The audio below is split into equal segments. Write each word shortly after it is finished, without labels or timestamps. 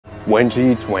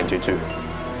2022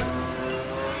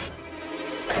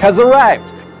 has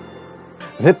arrived.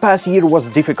 The past year was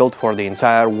difficult for the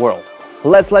entire world.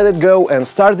 Let's let it go and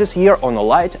start this year on a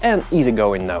light and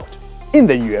easygoing note. In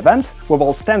the new event, we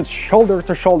will stand shoulder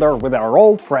to shoulder with our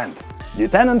old friend,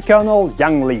 Lieutenant Colonel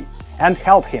Yang Li, and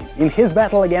help him in his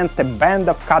battle against a band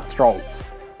of cutthroats,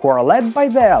 who are led by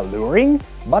the alluring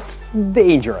but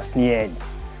dangerous Nian.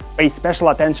 Pay special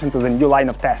attention to the new line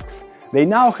of tasks. They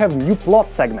now have new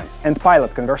plot segments and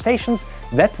pilot conversations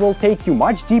that will take you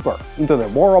much deeper into the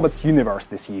War Robots universe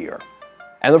this year.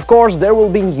 And of course, there will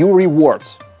be new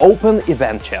rewards. Open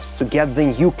event chests to get the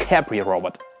new Khepri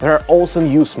robot. There are also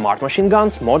new smart machine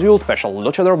guns, module, special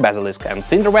luchador, basilisk and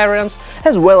cinder variants,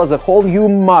 as well as a whole new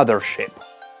mothership.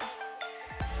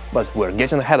 But we're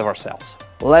getting ahead of ourselves.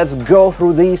 Let's go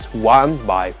through these one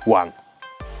by one.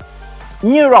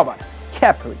 New robot,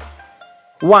 khepri.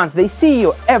 Once they see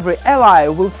you, every ally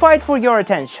will fight for your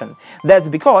attention. That's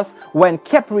because when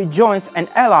khepri joins an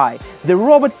ally, the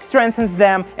robot strengthens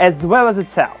them as well as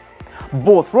itself.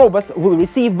 Both robots will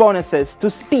receive bonuses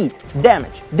to speed,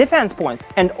 damage, defense points,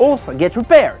 and also get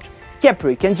repaired.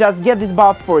 Khepri can just get this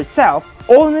buff for itself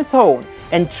all on its own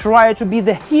and try to be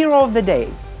the hero of the day.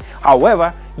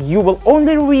 However, you will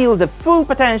only reveal the full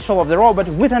potential of the robot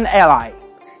with an ally.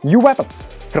 New weapons: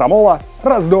 Kramola,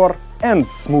 Razdor, and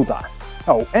Smuta.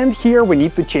 Oh, and here we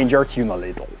need to change our tune a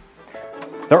little.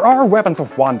 There are weapons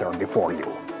of wonder before you.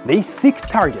 They seek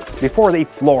targets before they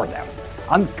floor them.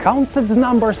 Uncounted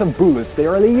numbers of bullets they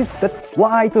release that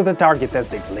fly to the target as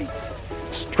they please,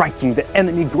 striking the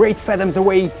enemy great fathoms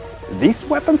away. These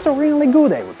weapons are really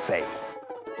good, I would say.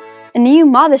 A new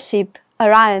mothership,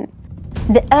 Orion.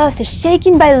 The Earth is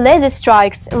shaken by laser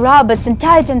strikes, robots and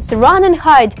titans run and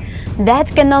hide. That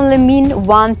can only mean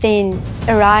one thing: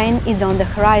 Orion is on the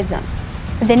horizon.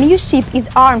 The new ship is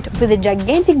armed with a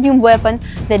gigantic beam weapon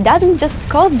that doesn't just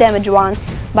cause damage once,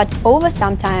 but over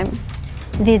some time.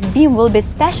 This beam will be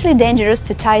especially dangerous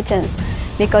to titans,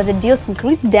 because it deals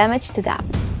increased damage to them.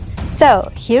 So,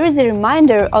 here is a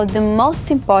reminder of the most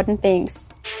important things.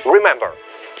 Remember,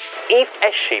 if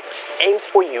a ship aims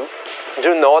for you,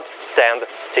 do not stand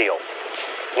still.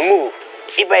 Move,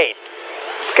 evade,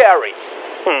 scary.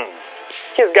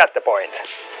 He's got the point.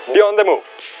 Be on the move,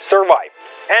 survive,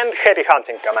 and happy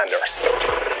hunting, commanders.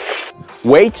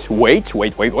 Wait.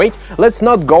 Let's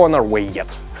not go on our way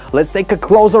yet. Let's take a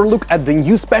closer look at the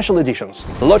new special editions.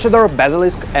 Luchador,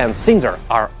 Basilisk and Cinder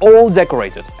are all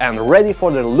decorated and ready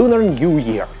for the Lunar New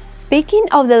Year. Speaking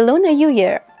of the Lunar New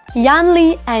Year, Yan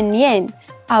Li and Nian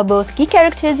are both key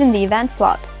characters in the event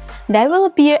plot. They will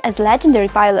appear as legendary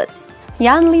pilots.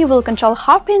 Yan Li will control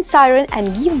Harpy and Siren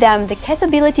and give them the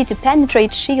capability to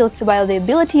penetrate shields while the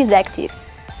ability is active.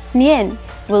 Nian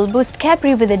will boost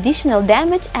khepri with additional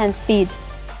damage and speed.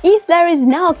 If there is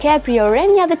no khepri or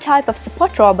any other type of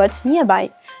support robot nearby,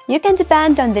 you can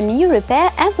depend on the new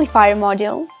repair amplifier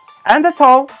module. And that's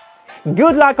all.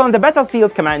 Good luck on the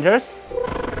battlefield, commanders!